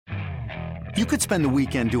You could spend the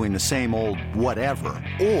weekend doing the same old whatever,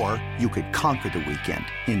 or you could conquer the weekend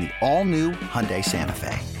in the all-new Hyundai Santa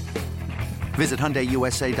Fe. Visit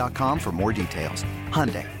HyundaiUSA.com for more details.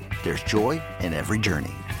 Hyundai, there's joy in every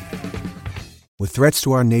journey. With threats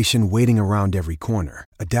to our nation waiting around every corner,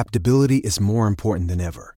 adaptability is more important than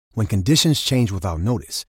ever. When conditions change without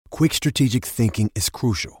notice, quick strategic thinking is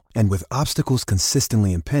crucial. And with obstacles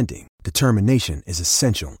consistently impending, determination is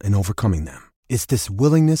essential in overcoming them. It's this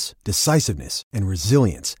willingness, decisiveness, and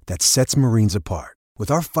resilience that sets Marines apart. With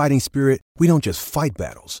our fighting spirit, we don't just fight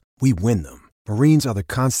battles, we win them. Marines are the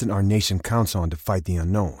constant our nation counts on to fight the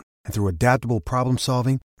unknown. And through adaptable problem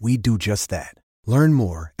solving, we do just that. Learn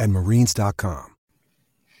more at marines.com.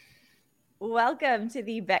 Welcome to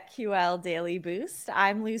the BetQL Daily Boost.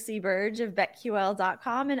 I'm Lucy Burge of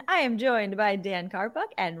BetQL.com, and I am joined by Dan Karpuk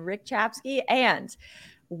and Rick Chapsky. And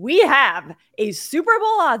we have a Super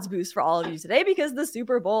Bowl odds boost for all of you today because the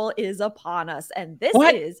Super Bowl is upon us. And it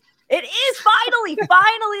is finally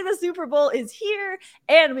the Super Bowl is here,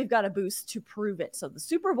 and we've got a boost to prove it. So the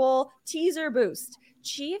Super Bowl teaser boost,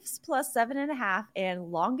 Chiefs plus 7.5 and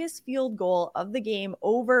longest field goal of the game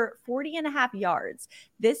over 40.5 yards.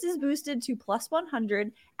 This is boosted to plus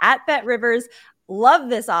 100 at BetRivers. Love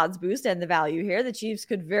this odds boost and the value here. The Chiefs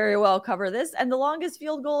could very well cover this, and the longest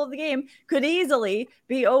field goal of the game could easily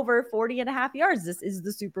be over 40.5 yards. This is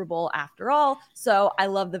the Super Bowl after all. So I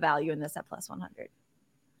love the value in this at plus 100.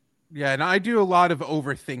 Yeah, and I do a lot of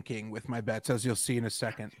overthinking with my bets, as you'll see in a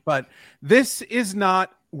second. But this is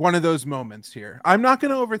not one of those moments here. I'm not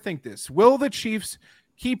going to overthink this. Will the Chiefs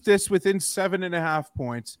keep this within 7.5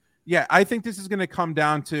 points? Yeah, I think this is going to come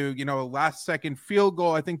down to, a last-second field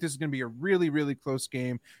goal. I think this is going to be a really, really close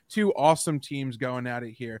game. Two awesome teams going at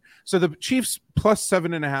it here. So the Chiefs plus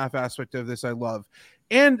 7.5 aspect of this I love.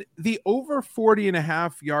 And the over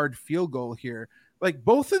 40.5 yard field goal here. Like,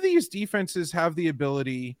 both of these defenses have the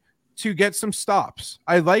ability to get some stops.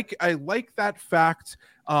 I like that fact.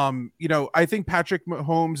 I think Patrick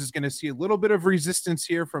Mahomes is going to see a little bit of resistance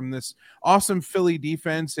here from this awesome Philly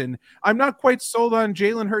defense. And I'm not quite sold on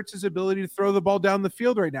Jalen Hurts' ability to throw the ball down the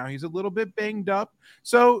field right now. He's a little bit banged up.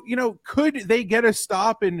 So, could they get a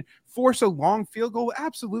stop and force a long field goal?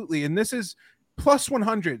 Absolutely. And this is plus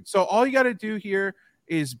 100. So all you got to do here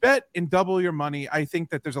is bet and double your money. I think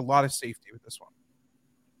that there's a lot of safety with this one.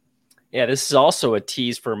 Yeah, this is also a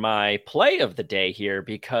tease for my play of the day here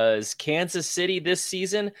because Kansas City this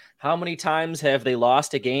season, how many times have they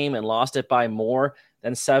lost a game and lost it by more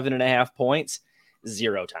than 7.5 points?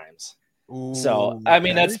 0 times. Ooh, so, I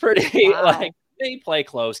mean, that's pretty, wow. They play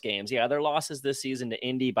close games. Yeah, their losses this season to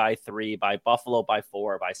Indy by 3, by Buffalo by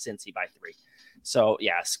 4, by Cincy by 3. So,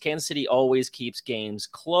 yes, Kansas City always keeps games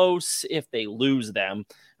close if they lose them,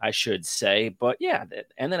 I should say. But, yeah,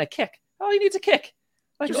 and then a kick. All he needs a kick.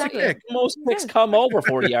 Exactly. Most kicks come over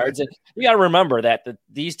 40 yards. And you got to remember that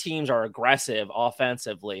these teams are aggressive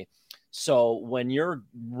offensively. So when you're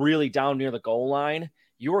really down near the goal line,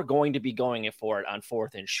 you're going to be going for it on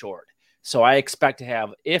 4th and short. So I expect to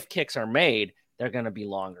have, if kicks are made, they're going to be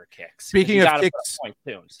longer kicks. Speaking of kicks,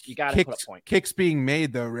 you got to put a point. Kicks being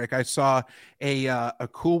made, though, Rick, I saw a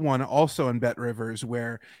cool one also in BetRivers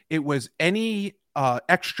where it was any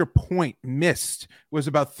extra point missed was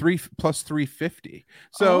about plus 350.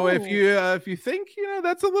 So if you think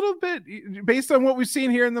that's a little bit based on what we've seen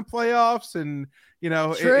here in the playoffs and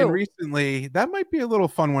and recently, that might be a little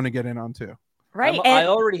fun one to get in on too. Right. I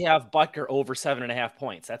already have Butker over 7.5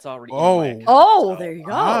 points. That's already. There you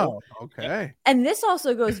go. Wow, okay. And this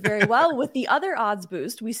also goes very well with the other odds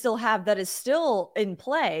boost we still have that is still in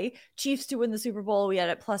play. Chiefs to win the Super Bowl, we had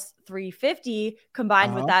at plus 350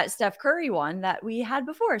 combined with that Steph Curry one that we had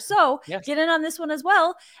before. So get in on this one as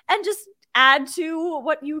well and just add to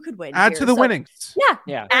what you could win. Add to the winnings.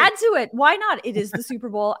 Yeah. Add to it. Why not? It is the Super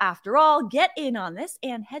Bowl after all. Get in on this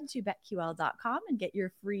and head to BetQL.com and get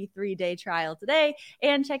your free 3-day trial today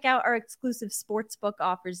and check out our exclusive sportsbook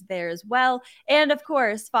offers there as well. And of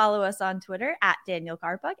course, follow us on Twitter at Daniel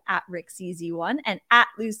Karpuk, at RickCZ1, and at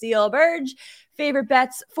Lucille Burge. Favorite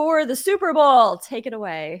bets for the Super Bowl. Take it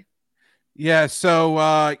away. Yeah, so,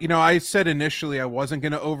 I said initially I wasn't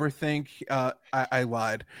going to overthink. I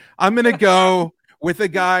lied. I'm going to go with a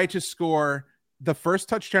guy to score the first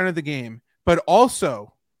touchdown of the game, but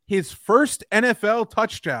also his first NFL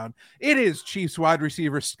touchdown. It is Chiefs wide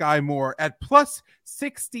receiver Sky Moore at plus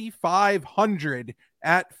 6,500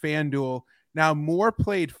 at FanDuel. Now, Moore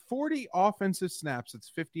played 40 offensive snaps.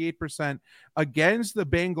 That's 58% against the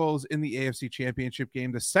Bengals in the AFC Championship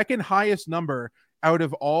game, the second highest number out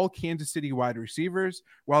of all Kansas City wide receivers.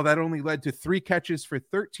 While that only led to 3 catches for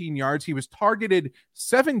 13 yards, he was targeted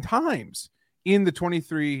 7 times in the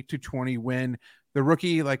 23-20 win. The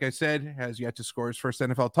rookie, like I said, has yet to score his first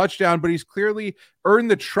NFL touchdown, but he's clearly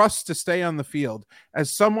earned the trust to stay on the field.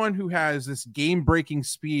 As someone who has this game-breaking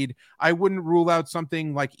speed, I wouldn't rule out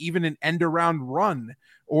something like even an end-around run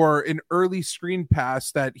or an early screen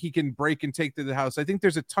pass that he can break and take to the house. I think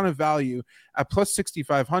there's a ton of value at plus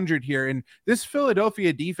 6,500 here. And this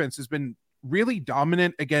Philadelphia defense has been really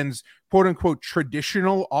dominant against quote unquote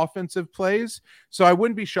traditional offensive plays. So I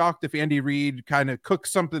wouldn't be shocked if Andy Reid kind of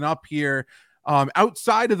cooks something up here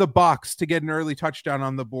outside of the box to get an early touchdown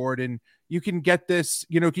on the board. And you can get this,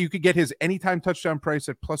 you could get his anytime touchdown price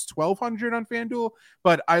at plus 1,200 on FanDuel,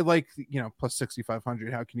 but I like, plus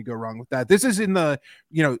 6,500. How can you go wrong with that? This is in the,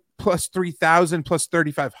 plus 3,000, plus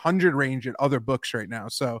 3,500 range at other books right now.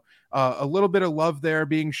 So a little bit of love there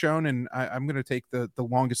being shown, and I'm going to take the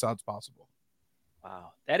longest odds possible.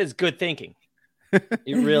 Wow. That is good thinking.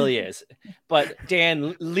 It really is. But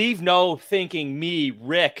Dan, leave no thinking me,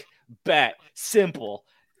 Rick, bet simple.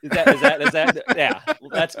 Is that yeah,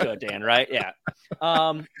 that's good, Dan, right? Yeah.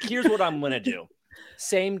 Here's what I'm going to do.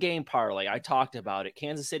 Same game parlay. I talked about it.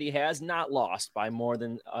 Kansas City has not lost by more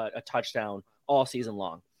than a touchdown all season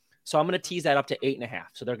long. So I'm going to tease that up to 8.5.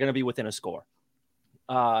 So they're going to be within a score.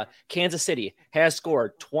 Kansas City has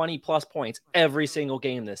scored 20 plus points every single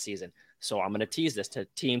game this season. So I'm going to tease this to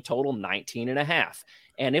team total 19.5.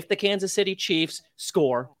 And if the Kansas City Chiefs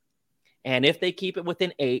score, and if they keep it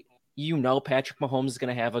within 8, Patrick Mahomes is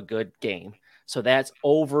going to have a good game. So that's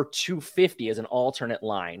over 250 as an alternate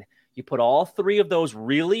line. You put all three of those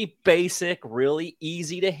really basic, really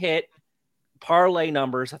easy to hit parlay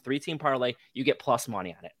numbers, a 3-team parlay, you get plus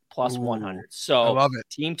money on it, plus 100. So I love it.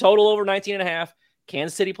 Team total over 19.5,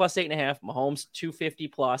 Kansas City plus 8.5, Mahomes 250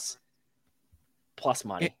 plus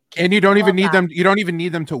money. And you don't even need them. You don't even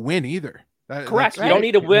need them to win either. Correct. You don't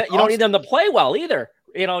need to win. You don't need them to play well either.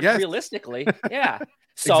 Realistically. Yeah.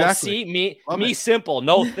 So exactly. See me simple.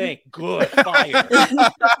 No think. Good. Fire.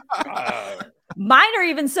 Mine are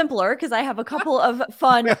even simpler because I have a couple of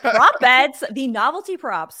fun prop bets. The novelty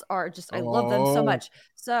props are just, I love them so much.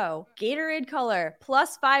 So Gatorade color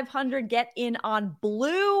plus 500, get in on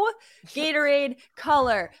blue Gatorade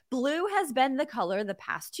color. Blue has been the color the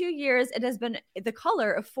past 2 years. It has been the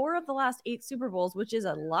color of 4 of the last 8 Super Bowls, which is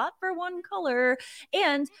a lot for one color.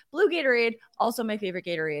 And blue Gatorade, also my favorite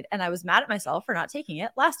Gatorade. And I was mad at myself for not taking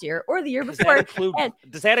it last year or the year before.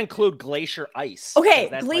 Does that include Glacier Ice? Okay.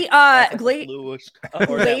 Glacier. Is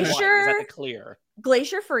that the clear?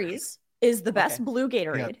 Glacier Freeze is the best blue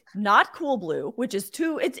Gatorade, not Cool Blue, which is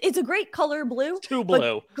it's a great color blue. Too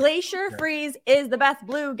blue. Glacier Freeze is the best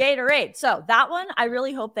blue Gatorade. So that one, I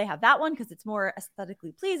really hope they have that one because it's more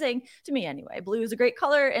aesthetically pleasing to me anyway. Blue is a great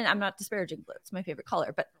color, and I'm not disparaging blue. It's my favorite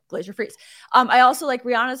color, but Glacier Freeze. I also like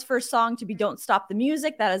Rihanna's first song to be Don't Stop the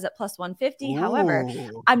Music. That is at plus 150. Ooh. However,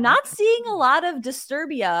 I'm not seeing a lot of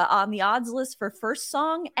Disturbia on the odds list for first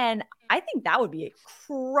song, and I think that would be a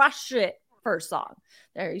crush it first song.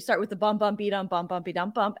 There, you start with the bum bumpy dum bum bumpy dum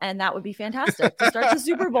bump, and that would be fantastic to start the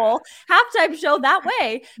Super Bowl halftime show that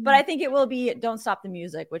way. But I think it will be Don't Stop the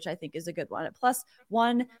Music, which I think is a good one at plus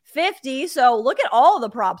 150. So look at all the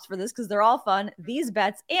props for this because they're all fun. These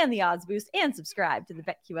bets and the odds boost, and subscribe to the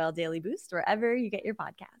BetQL Daily Boost wherever you get your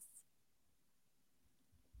podcasts.